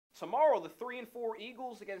tomorrow, the 3-4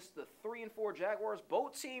 Eagles against the 3-4 Jaguars.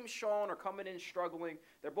 Both teams, Sean, are coming in struggling.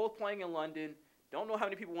 They're both playing in London. Don't know how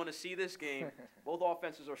many people want to see this game. Both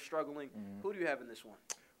offenses are struggling. Who do you have in this one?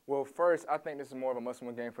 Well, first, I think this is more of a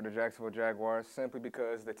must-win game for the Jacksonville Jaguars simply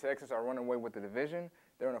because the Texans are running away with the division.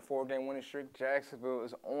 They're on a 4-game winning streak. Jacksonville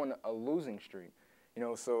is on a losing streak.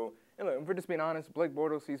 So look, if we're just being honest, Blake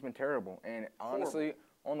Bortles, he's been terrible. And honestly,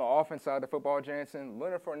 on the offense side of the football, Jansen,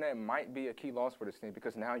 Leonard Fournette might be a key loss for this team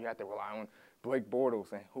because now you have to rely on Blake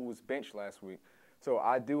Bortles, and who was benched last week. So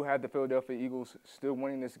I do have the Philadelphia Eagles still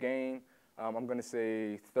winning this game. I'm going to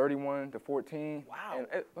say 31-14. Wow.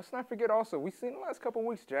 And let's not forget also, we've seen the last couple of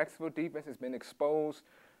weeks, Jacksonville defense has been exposed.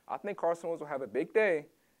 I think Carson Wentz will have a big day,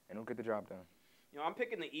 and he'll get the job done. I'm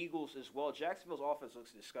picking the Eagles as well. Jacksonville's offense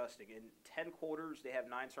looks disgusting. In 10 quarters, they have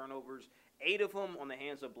 9 turnovers, 8 of them on the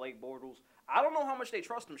hands of Blake Bortles. I don't know how much they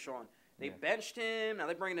trust him, Sean. They benched him. Now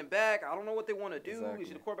they're bringing him back. I don't know what they want to do. Exactly.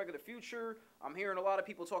 He's the quarterback of the future. I'm hearing a lot of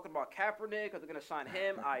people talking about Kaepernick. Are they going to sign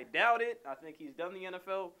him? I doubt it. I think he's done the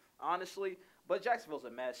NFL, honestly. But Jacksonville's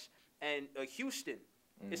a mess. And Houston,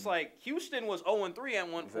 it's like Houston was 0-3 at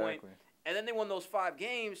one point, and then they won those 5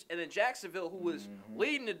 games. And then Jacksonville, who was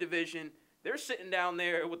leading the division, they're sitting down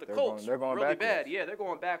there with the Colts. They're going really backwards. bad. Yeah, they're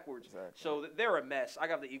going backwards. Exactly. So they're a mess. I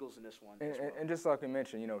got the Eagles in this one. And just like we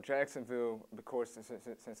mentioned, Jacksonville, of course,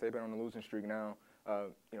 since they've been on the losing streak now,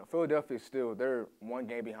 Philadelphia is still, they're 1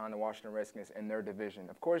 game behind the Washington Redskins in their division.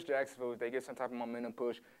 Of course, Jacksonville, if they get some type of momentum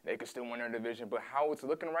push, they could still win their division. But how it's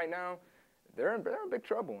looking right now, they're in big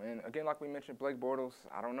trouble. And again, like we mentioned, Blake Bortles,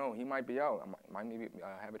 I don't know, he might be out. Might maybe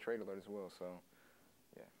have a trade alert as well. So,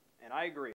 yeah. And I agree.